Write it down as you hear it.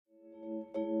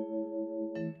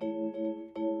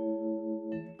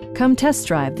Come test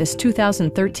drive this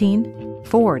 2013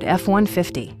 Ford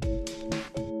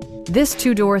F-150. This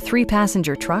two-door,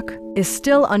 three-passenger truck is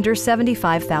still under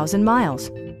 75,000 miles.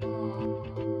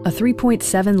 A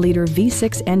 3.7-liter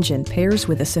V6 engine pairs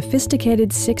with a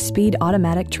sophisticated six-speed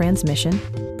automatic transmission,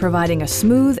 providing a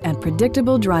smooth and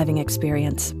predictable driving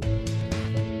experience.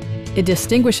 It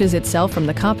distinguishes itself from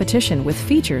the competition with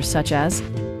features such as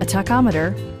a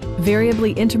tachometer,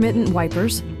 variably intermittent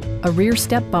wipers, a rear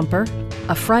step bumper,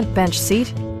 a front bench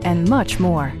seat, and much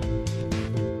more.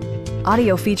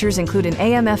 Audio features include an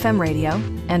AM/FM radio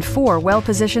and 4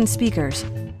 well-positioned speakers.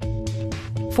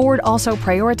 Ford also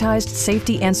prioritized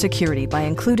safety and security by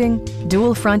including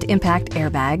dual front impact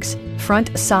airbags,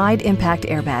 front side impact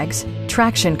airbags,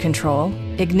 traction control,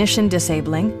 ignition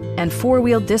disabling, and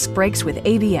 4-wheel disc brakes with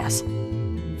ABS.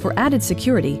 For added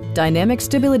security, dynamic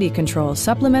stability control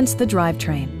supplements the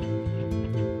drivetrain.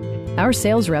 Our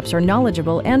sales reps are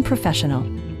knowledgeable and professional.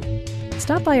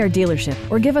 Stop by our dealership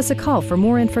or give us a call for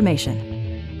more information.